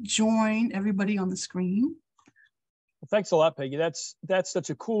and join everybody on the screen. Well, thanks a lot, Peggy. That's such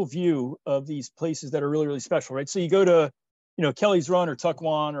a cool view of these places that are really, really special, right? So you go to, Kelly's Run or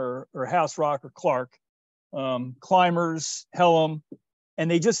Tuckwan or House Rock or Clark, Climbers, Hellam, and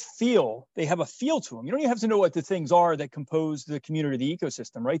they have a feel to them. You don't even have to know what the things are that compose the community, the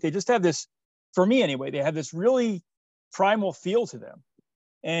ecosystem, right? They just have this, for me anyway, they have this really primal feel to them.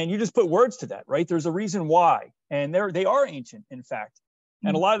 And you just put words to that, right? There's a reason why. And they are ancient, in fact.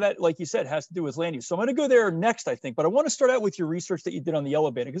 And a lot of that, like you said, has to do with land use. So I'm going to go there next, I think. But I want to start out with your research that you did on the yellow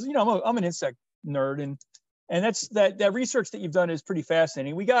banded, because I'm an insect nerd, and that's that research that you've done is pretty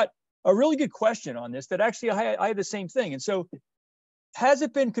fascinating. We got a really good question on this that actually I had the same thing. And so, has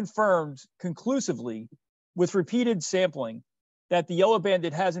it been confirmed conclusively with repeated sampling that the yellow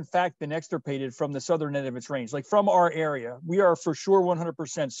banded has in fact been extirpated from the southern end of its range, like from our area? We are for sure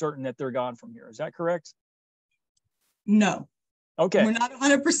 100% certain that they're gone from here. Is that correct? No. Okay. We're not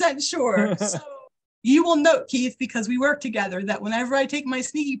 100% sure. So you will note, Keith, because we work together, that whenever I take my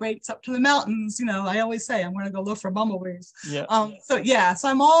sneaky breaks up to the mountains, I always say I'm going to go look for bumblebees. Yeah. So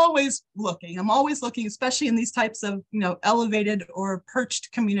I'm always looking. Especially in these types of, elevated or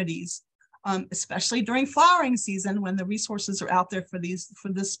perched communities, especially during flowering season when the resources are out there for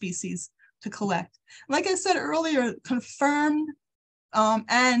this species to collect. Like I said earlier, confirmed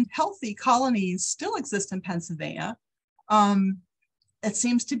and healthy colonies still exist in Pennsylvania. It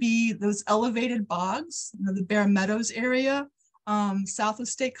seems to be those elevated bogs, the Bare Meadows area, south of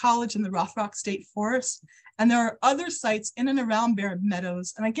State College and the Rothrock State Forest. And there are other sites in and around Bare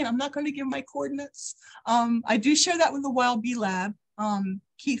Meadows. And again, I'm not going to give my coordinates. I do share that with the Wild Bee Lab, Sam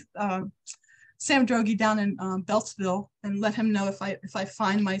Droege down in Beltsville, and let him know if I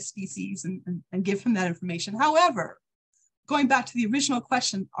find my species and give him that information. However, going back to the original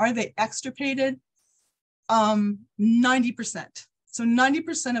question, are they extirpated? 90%. So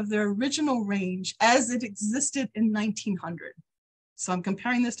 90% of their original range as it existed in 1900. So I'm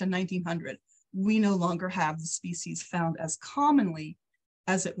comparing this to 1900. We no longer have the species found as commonly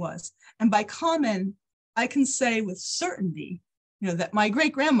as it was. And by common, I can say with certainty, that my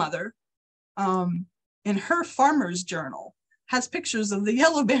great-grandmother in her farmer's journal has pictures of the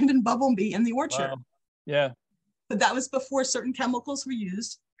yellow banded bumblebee in the orchard. Wow. Yeah. But that was before certain chemicals were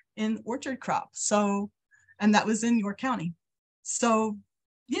used in orchard crops. And that was in York County. So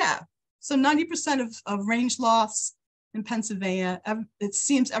yeah, so 90% of range loss in Pennsylvania. It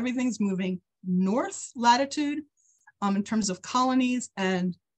seems everything's moving north latitude in terms of colonies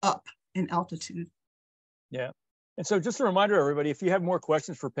and up in altitude. Yeah. And so just a reminder, everybody, if you have more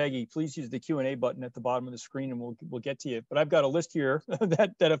questions for Peggy, please use the Q&A button at the bottom of the screen and we'll get to you. But I've got a list here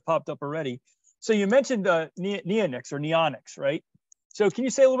that have popped up already. So you mentioned neonics or neonics, right? So can you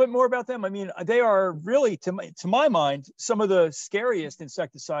say a little bit more about them? I mean, they are really, to my mind, some of the scariest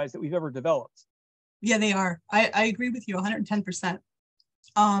insecticides that we've ever developed. Yeah, they are. I agree with you 110%.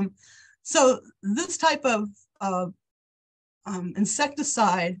 So this type of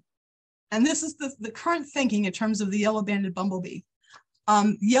insecticide, and this is the current thinking in terms of the yellow-banded bumblebee.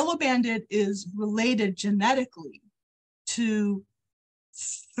 Yellow-banded is related genetically to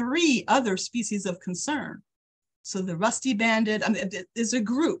 3 other species of concern. So the rusty-banded, I mean, is a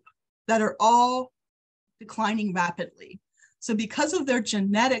group that are all declining rapidly. So because of their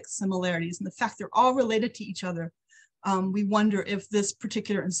genetic similarities and the fact they're all related to each other, we wonder if this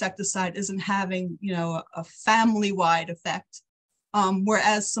particular insecticide isn't having, a family-wide effect.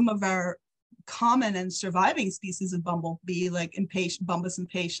 Whereas some of our common and surviving species of bumblebee, like Bombus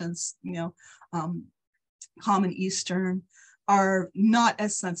impatiens, common eastern, are not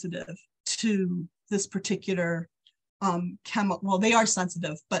as sensitive to this particular chemical. Well, they are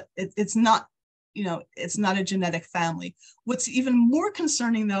sensitive, but it's not, it's not a genetic family. What's even more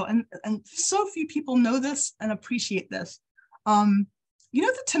concerning though, and so few people know this and appreciate this,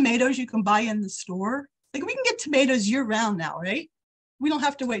 the tomatoes you can buy in the store, like we can get tomatoes year round now, right? We don't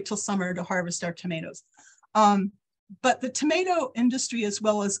have to wait till summer to harvest our tomatoes. But the tomato industry, as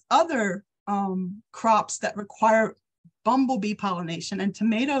well as other crops that require bumblebee pollination, and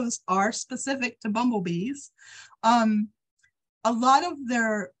tomatoes are specific to bumblebees, a lot of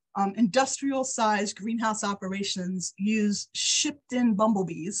their industrial sized greenhouse operations use shipped in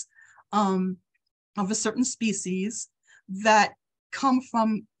bumblebees of a certain species that come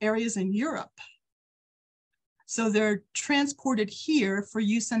from areas in Europe. So they're transported here for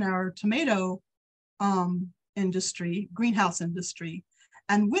use in our tomato industry, greenhouse industry.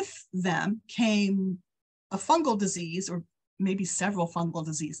 And with them came a fungal disease, or maybe several fungal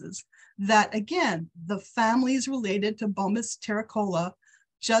diseases, that again, the families related to Bombus terricola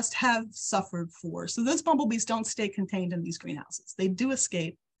just have suffered for. So those bumblebees don't stay contained in these greenhouses. They do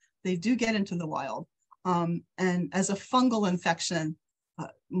escape, they do get into the wild. And as a fungal infection,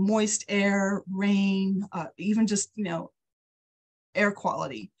 moist air, rain, even just, air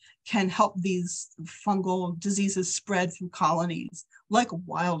quality can help these fungal diseases spread through colonies like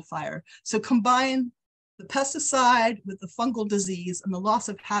wildfire. So combine the pesticide with the fungal disease and the loss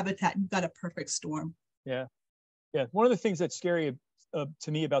of habitat, you've got a perfect storm. Yeah. One of the things that's scary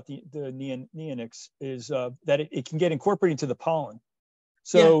to me about the neonics is that it can get incorporated into the pollen.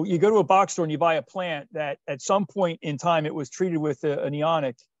 So you go to a box store and you buy a plant that at some point in time it was treated with a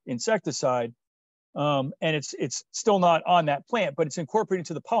neonic insecticide, and it's still not on that plant, but it's incorporated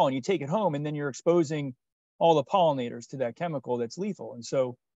into the pollen. You take it home and then you're exposing all the pollinators to that chemical that's lethal. And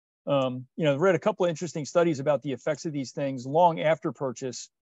so, read a couple of interesting studies about the effects of these things long after purchase,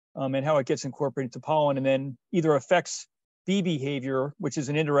 and how it gets incorporated into pollen and then either affects bee behavior, which is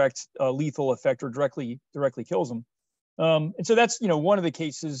an indirect lethal effect, or directly kills them. And so that's, one of the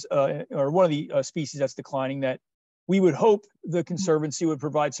cases or one of the species that's declining, that we would hope the Conservancy would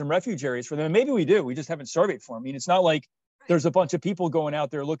provide some refuge areas for them. And maybe we do, we just haven't surveyed for them. I mean, it's not like there's a bunch of people going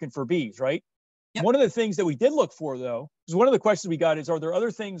out there looking for bees, right? Yep. One of the things that we did look for, though, is one of the questions we got is, are there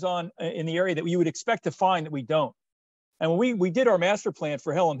other things in the area that we would expect to find that we don't? And when we did our master plan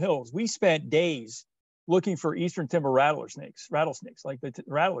for Hellam Hills, we spent days looking for eastern timber rattlesnakes, like the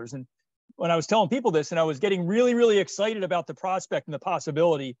rattlers. And when I was telling people this, and I was getting really, really excited about the prospect and the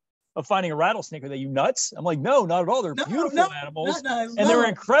possibility of finding a rattlesnake, are they, you nuts? I'm like, no, not at all. They're beautiful animals, and they're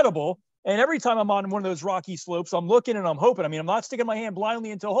incredible. And every time I'm on one of those rocky slopes, I'm looking and I'm hoping. I mean, I'm not sticking my hand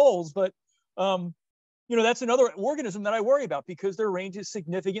blindly into holes, but that's another organism that I worry about, because their range is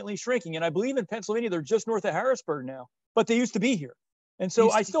significantly shrinking. And I believe in Pennsylvania, they're just north of Harrisburg now, but they used to be here. And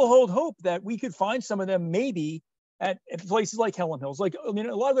so I still hold hope that we could find some of them maybe at places like Hellam Hills. Like, I mean,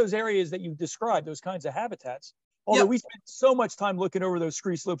 a lot of those areas that you described, those kinds of habitats, although we spent so much time looking over those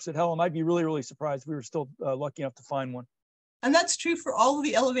scree slopes at Hellam, I'd be really, really surprised if we were still lucky enough to find one. And that's true for all of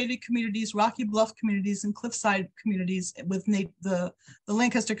the elevated communities, rocky bluff communities, and cliffside communities with the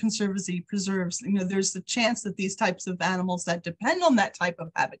Lancaster Conservancy preserves. There's the chance that these types of animals that depend on that type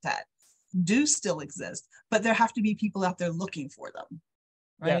of habitat do still exist, but there have to be people out there looking for them.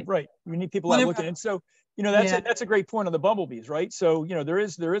 Right? Yeah, right. We need people out looking. And so, that's a great point on the bumblebees, right? So, there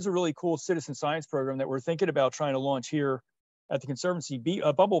is a really cool citizen science program that we're thinking about trying to launch here at the Conservancy,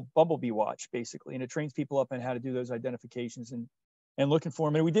 a bumblebee watch, basically, and it trains people up on how to do those identifications and looking for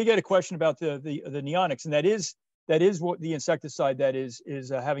them. And we did get a question about the neonics, and that is what the insecticide that is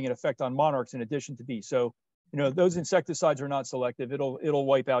having an effect on monarchs in addition to bees. So, those insecticides are not selective. It'll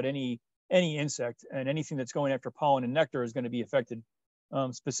wipe out any insect, and anything that's going after pollen and nectar is going to be affected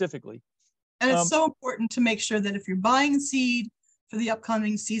specifically. And it's so important to make sure that if you're buying seed for the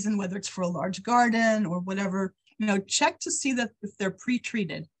upcoming season, whether it's for a large garden or whatever, check to see that if they're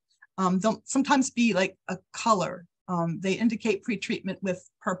pre-treated. They'll sometimes be like a color. They indicate pre-treatment with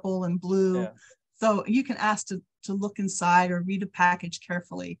purple and blue. Yeah. So you can ask to look inside or read a package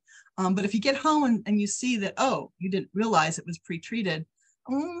carefully. But if you get home and you see that, you didn't realize it was pre-treated,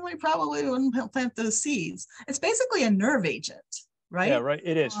 we probably wouldn't plant those seeds. It's basically a nerve agent, right? Yeah, right.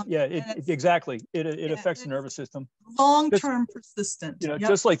 It is. Yeah, exactly. It affects the it's nervous system. long-term persistent. You know, Yep.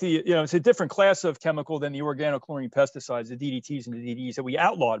 just like it's a different class of chemical than the organochlorine pesticides, the DDTs and the DDEs that we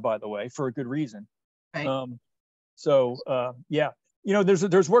outlawed, by the way, for a good reason. Right. Yeah,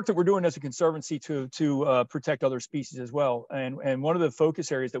 there's work that we're doing as a conservancy to protect other species as well. And one of the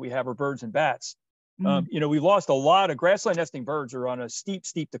focus areas that we have are birds and bats. We lost a lot of grassland nesting birds are on a steep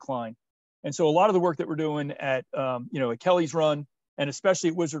decline. And so a lot of the work that we're doing at Kelly's Run and especially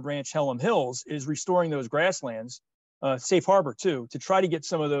at Wizard Ranch Hellam Hills is restoring those grasslands, Safe Harbor too, to try to get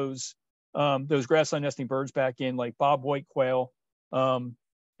some of those grassland nesting birds back in, like bob white quail and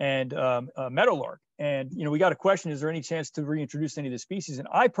meadowlark. And we got a question: is there any chance to reintroduce any of the species? And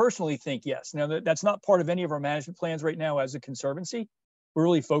I personally think yes. Now that's not part of any of our management plans right now as a conservancy. We're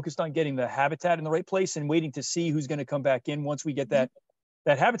really focused on getting the habitat in the right place and waiting to see who's going to come back in once we get that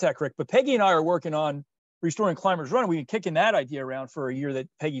habitat correct. But Peggy and I are working on restoring Climbers Run. We've been kicking that idea around for a year that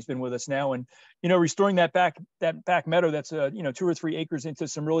Peggy's been with us now, and restoring that back meadow that's 2 or 3 acres into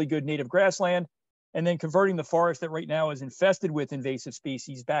some really good native grassland, and then converting the forest that right now is infested with invasive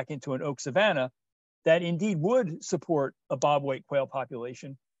species back into an oak savanna that indeed would support a bob white quail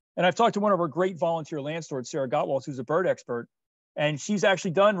population. And I've talked to one of our great volunteer land stewards, Sarah Gottwald, who's a bird expert, and she's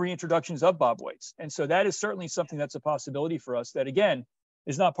actually done reintroductions of bob whites. And so that is certainly something that's a possibility for us that, again,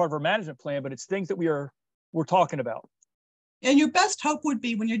 is not part of our management plan, but it's things that we're talking about. And your best hope would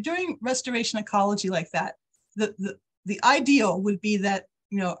be when you're doing restoration ecology like that, the ideal would be that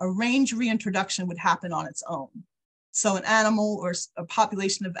a range reintroduction would happen on its own. So an animal or a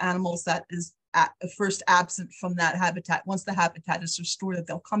population of animals that is at first absent from that habitat, once the habitat is restored, that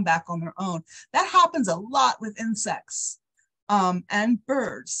they'll come back on their own. That happens a lot with insects and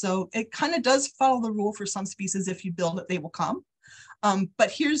birds. So it kind of does follow the rule for some species: if you build it, they will come.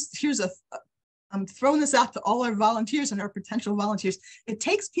 But I'm throwing this out to all our volunteers and our potential volunteers. It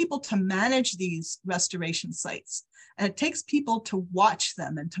takes people to manage these restoration sites, and it takes people to watch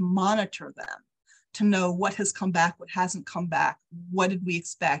them and to monitor them, to know what has come back, what hasn't come back, what did we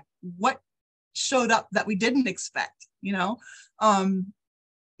expect, what showed up that we didn't expect,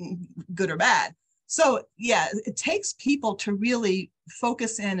 good or bad. So yeah, it takes people to really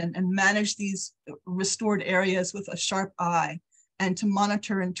focus in and manage these restored areas with a sharp eye, and to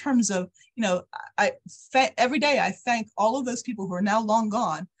monitor in terms of, every day I thank all of those people who are now long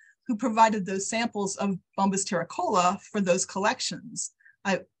gone, who provided those samples of Bombus terricola for those collections.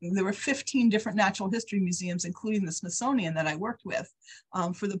 There were 15 different natural history museums, including the Smithsonian, that I worked with,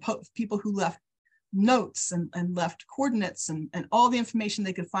 for the people who left notes and left coordinates and all the information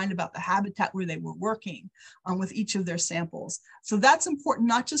they could find about the habitat where they were working with each of their samples. So that's important,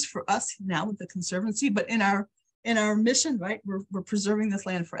 not just for us now with the Conservancy, but in our mission, right? We're preserving this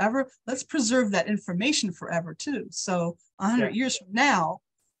land forever. Let's preserve that information forever too. So 100 years from now,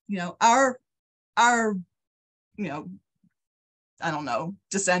 our I don't know,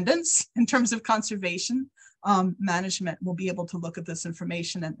 descendants in terms of conservation management will be able to look at this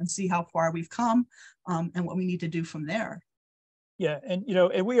information and see how far we've come and what we need to do from there. Yeah, and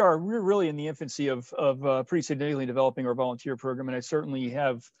and we're really in the infancy of pretty significantly developing our volunteer program, and I certainly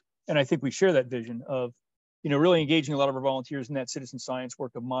have, and I think we share that vision of really engaging a lot of our volunteers in that citizen science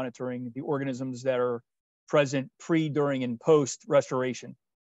work of monitoring the organisms that are present pre, during, and post restoration.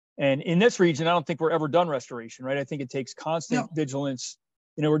 And in this region, I don't think we're ever done restoration, right? I think it takes constant vigilance.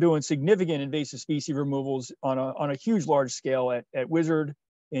 We're doing significant invasive species removals on a huge, large scale at Wizard,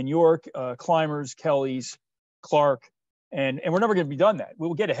 in York, Climbers, Kelly's, Clark, and we're never going to be done that.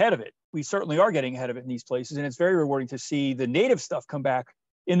 We'll get ahead of it. We certainly are getting ahead of it in these places, and it's very rewarding to see the native stuff come back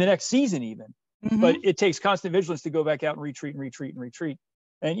in the next season even. But it takes constant vigilance to go back out and retreat.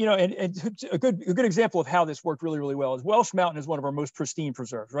 And and a good example of how this worked really, really well is Welsh Mountain is one of our most pristine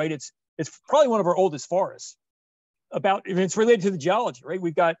preserves, right? It's probably one of our oldest forests. It's related to the geology, right?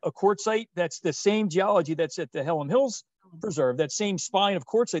 We've got a quartzite that's the same geology that's at the Hellam Hills Preserve, that same spine of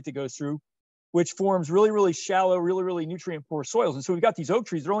quartzite that goes through, which forms really, really shallow, really, really nutrient poor soils. And so we've got these oak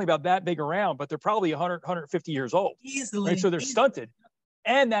trees, they're only about that big around, but they're probably 100, 150 years old. Easily. Right? So they're stunted.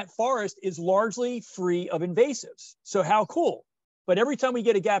 And that forest is largely free of invasives. So how cool. But every time we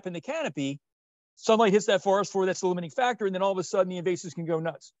get a gap in the canopy, sunlight hits that forest floor, that's the limiting factor, and then all of a sudden the invasives can go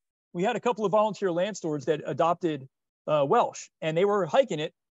nuts. We had a couple of volunteer land stewards that adopted Welsh, and they were hiking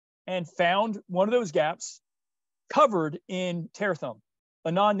it and found one of those gaps covered in tear thumb,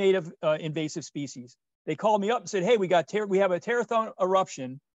 a non-native invasive species. They called me up and said, hey, we have a tear thumb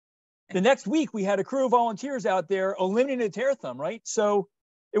eruption. The next week, we had a crew of volunteers out there eliminating the tear thumb, right? So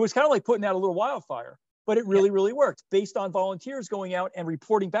it was kind of like putting out a little wildfire, but it really, really worked based on volunteers going out and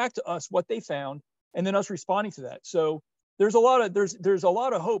reporting back to us what they found and then us responding to that. So there's a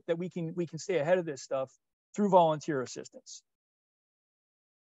lot of hope that we can stay ahead of this stuff through volunteer assistance.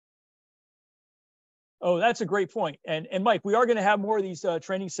 Oh, that's a great point. And Mike, we are going to have more of these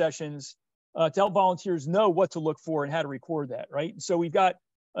training sessions to help volunteers know what to look for and how to record that, right? So we've got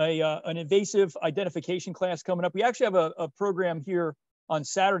an invasive identification class coming up. We actually have a program here on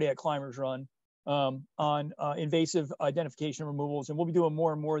Saturday at Climbers Run on invasive identification removals, and we'll be doing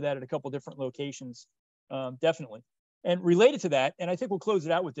more and more of that at a couple of different locations, definitely. And related to that, and I think we'll close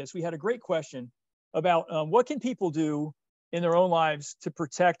it out with this, we had a great question about what can people do in their own lives to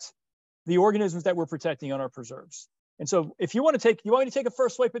protect the organisms that we're protecting on our preserves. And so if you want to take a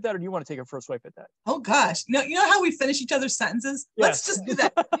first swipe at that, or do you want to take a first swipe at that? Oh gosh, no, you know how we finish each other's sentences? Yes. Let's just do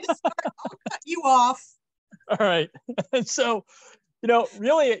that. I'll cut you off. All right. And so,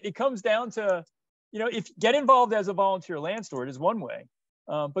 really it comes down to, if get involved as a volunteer land steward is one way,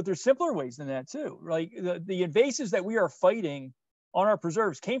 but there's simpler ways than that too. Like the invasives that we are fighting on our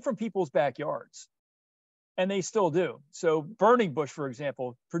preserves came from people's backyards. And they still do. So burning bush, for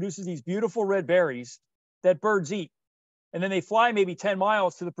example, produces these beautiful red berries that birds eat. And then they fly maybe 10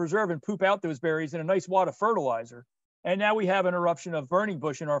 miles to the preserve and poop out those berries in a nice wad of fertilizer. And now we have an eruption of burning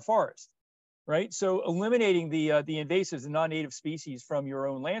bush in our forest, right? So eliminating the invasives and non-native species from your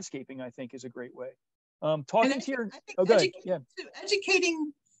own landscaping, I think, is a great way.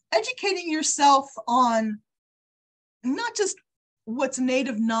 Educating yourself on not just what's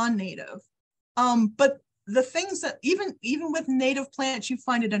native, non-native, but the things that even with native plants you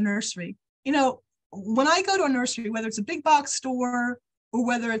find at a nursery. When I go to a nursery, whether it's a big box store or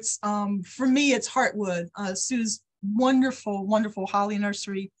whether it's for me it's Heartwood, Sue's wonderful holly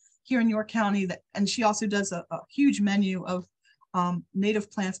nursery here in York County, and she also does a huge menu of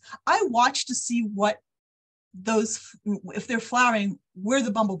native plants. I watch to see if they're flowering, where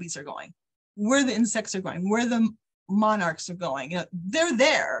the bumblebees are going, where the insects are going, where the monarchs are going. They're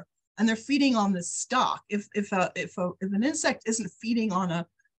there. And they're feeding on this stock. If an insect isn't feeding on a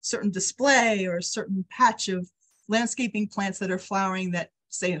certain display or a certain patch of landscaping plants that are flowering that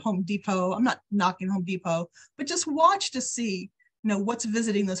say at Home Depot, I'm not knocking Home Depot, but just watch to see, what's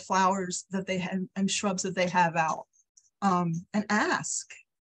visiting those flowers that they have and shrubs that they have out, and ask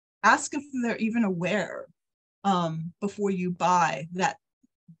if they're even aware before you buy that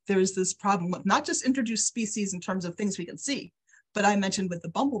there's this problem with not just introduced species in terms of things we can see, but I mentioned with the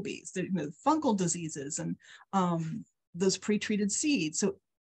bumblebees, the fungal diseases and those pre-treated seeds. So,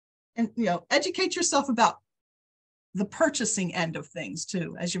 and educate yourself about the purchasing end of things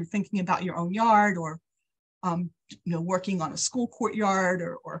too, as you're thinking about your own yard or working on a school courtyard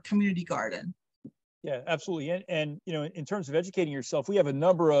or a community garden. Yeah, absolutely. And in terms of educating yourself, we have a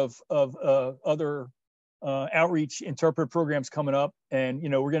number of other outreach interpret programs coming up, and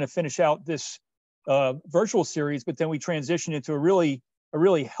we're going to finish out this virtual series, but then we transition into a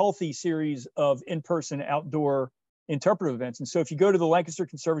really healthy series of in-person outdoor interpretive events. And so if you go to the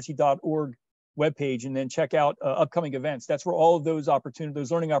lancasterconservancy.org webpage and then check out upcoming events, that's where all of those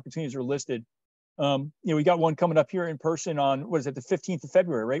learning opportunities are listed. We got one coming up here in person on, the 15th of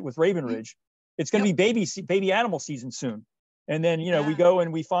February, right? With Raven Ridge. It's going to be baby animal season soon. And then, we go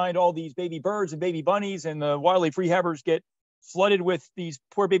and we find all these baby birds and baby bunnies, and the wildlife rehabbers get flooded with these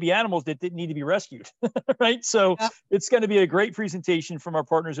poor baby animals that didn't need to be rescued, right? So it's going to be a great presentation from our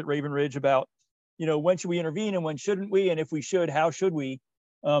partners at Raven Ridge about, when should we intervene and when shouldn't we? And if we should, how should we?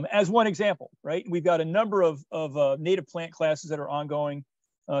 As one example, right? We've got a number of native plant classes that are ongoing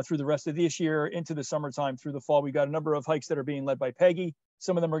through the rest of this year into the summertime, through the fall. We've got a number of hikes that are being led by Peggy.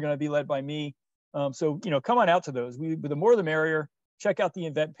 Some of them are going to be led by me. So, come on out to those. The more the merrier. Check out the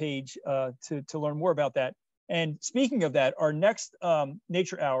event page to learn more about that. And speaking of that, our next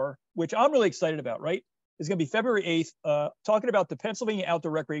Nature Hour, which I'm really excited about, right, is going to be February 8th, talking about the Pennsylvania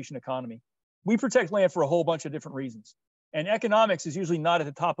outdoor recreation economy. We protect land for a whole bunch of different reasons. And economics is usually not at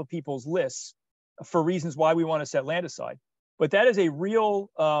the top of people's lists for reasons why we want to set land aside. But that is a real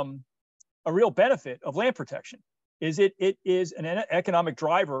benefit of land protection, is it is an economic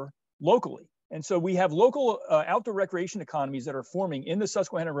driver locally. And so we have local outdoor recreation economies that are forming in the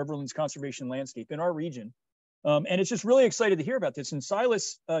Susquehanna Riverlands conservation landscape in our region. And it's just really excited to hear about this. And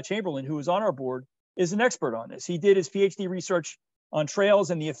Silas Chamberlain, who is on our board, is an expert on this. He did his PhD research on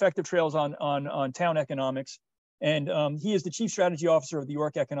trails and the effect of trails on town economics. And he is the Chief Strategy Officer of the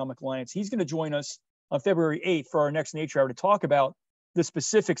York Economic Alliance. He's going to join us on February 8th for our next Nature Hour to talk about the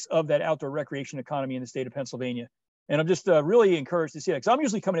specifics of that outdoor recreation economy in the state of Pennsylvania. And I'm just really encouraged to see that, because I'm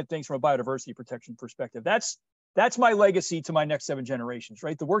usually coming at things from a biodiversity protection perspective. That's my legacy to my next 7 generations,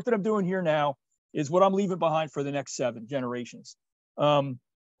 right? The work that I'm doing here now is what I'm leaving behind for the next 7 generations.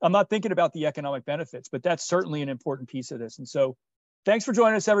 I'm not thinking about the economic benefits, but that's certainly an important piece of this. And so thanks for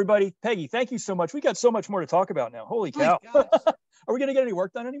joining us, everybody. Peggy, thank you so much. We got so much more to talk about now. Holy cow. Are we going to get any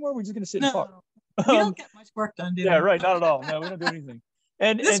work done anymore? We're just going to sit and talk. We don't get much work done, do we? Yeah, right. Not at all. No, we don't do anything.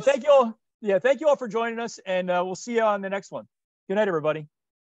 And thank you all. Yeah, thank you all for joining us. And we'll see you on the next one. Good night, everybody.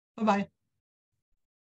 Bye-bye.